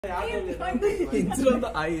Instead of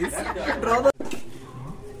the eyes, draw the.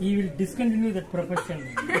 He will discontinue that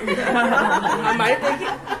profession.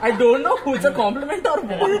 I don't know who's a compliment or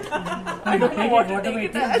what. I don't know whatever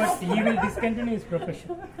it is, but he will discontinue his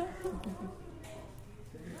profession.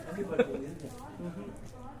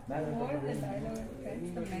 The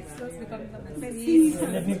messers become the messy.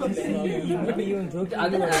 Let me just see. You might be even joking. Are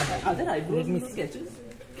there eyebrows in the sketches?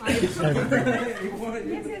 Yes.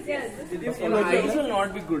 Eyes will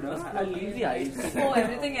not be good. I'll leave the eyes. Oh,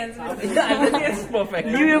 everything else is Everything is perfect.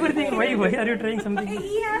 Leave everything. Why are you trying something?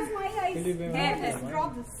 He has my eyes. let's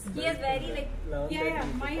drop this. He has very like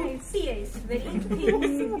my eyes. See eyes. Very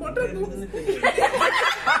What are those?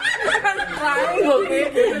 I'm trying, okay?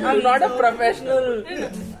 I'm not a professional.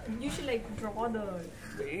 You should like draw the.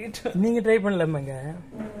 Wait. நீங்க try பண்ணலாமாங்க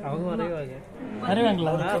அவங்க வரைவாங்க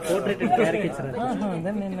வரைவாங்களா போர்ட்ரேட்டட் caricature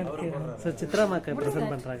then எனக்கு so சித்ராமாக்கு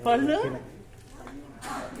present பண்றாங்க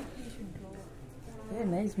Hey,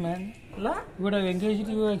 nice man. La? Would have engaged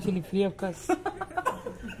you actually free of cost.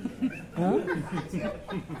 Huh?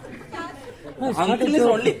 No, it's not a Uncle is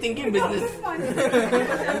joke. only thinking business.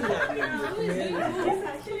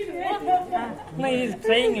 No, he's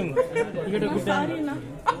trying him. You got a good time.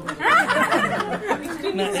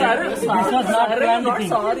 No, Sorry, this was not a planned not thing.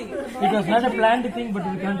 sorry. It was not a planned thing, but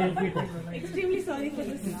we can't help it. Extremely sorry for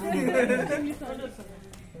this. Extremely sorry.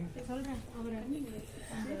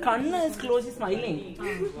 Kanna is close, he's smiling.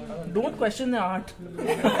 Don't question the art.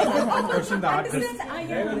 Question the artist.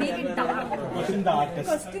 Make it dark. Question the artist.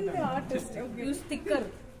 Question the artist. Okay. Use sticker.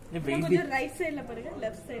 Baby. Right side la parega,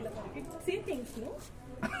 left side la parega. Same things, no?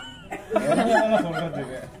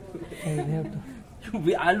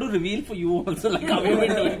 I'll do reveal for you also, like how you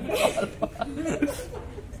been doing.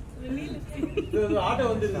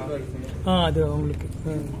 அது உங்களுக்கு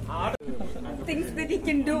Things that he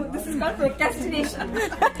can do. This is called procrastination.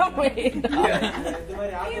 Wait.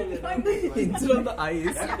 Instead of the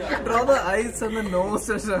eyes, draw the eyes and the nose.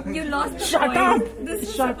 You lost the Shut point. up. This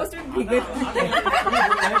is supposed to be bigger.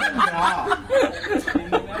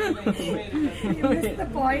 You missed the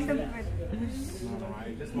point of it.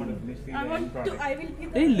 I will give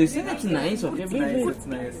Hey, listen, it's nice, okay? Wait. It's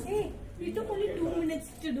nice. Hey, you took only 2 minutes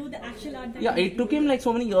to do the actual art. Yeah, it took him like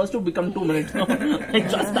so many years to become 2 minutes. It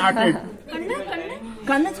just started.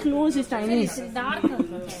 Kanna's close, is Chinese. Dark.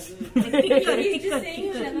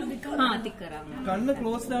 Thicker. Kanna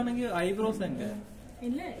closed ആണെങ്കിൽ eyebrows Enga?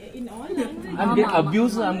 In all languages. I'm getting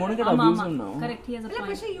abused. I'm going to get abused now. Correct, he has a point.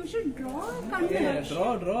 Pasha, you should draw Yeah,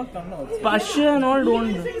 draw Kanna also. Pasha and all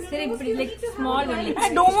don't. Seri, like small one. Like, I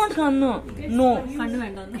don't want Kanna. No. kannu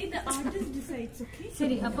vendam. The artist decides, okay?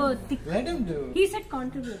 Seri, appo thick. Let him do. He said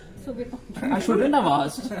contribute. So we're I shouldn't have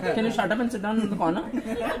asked. Can you shut up and sit down in the corner?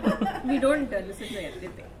 We don't listen to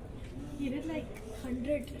everything. he did like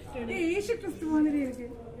 100. Hey, Asia Trust மாதிரி இருக்கு.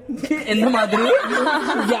 என்ன மாதிரி?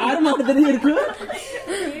 யார் மாதிரி இருக்கு?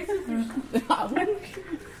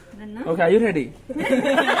 Okay, are you ready?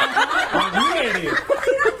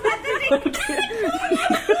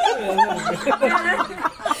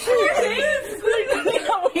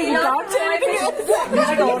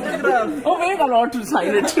 Oh wait, I'm not to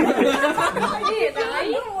sign it.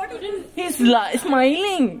 He's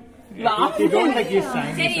smiling. You don't like his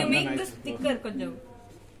sign. Seri, you make this thicker konjam.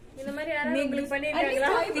 இந்த மாதிரி யாராவது உங்களுக்கு பண்ணிருக்காங்களா?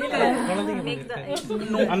 Make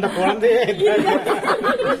the அந்த குழந்தையே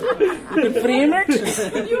Frame it.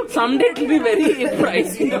 Someday it will be very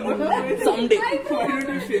pricey. Someday.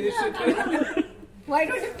 Why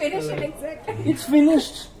don't you finish it exactly? It's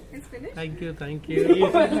finished. It's finished. thank you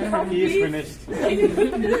he is finished.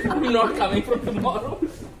 I'm not coming from tomorrow.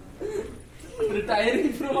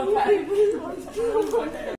 Retiring from a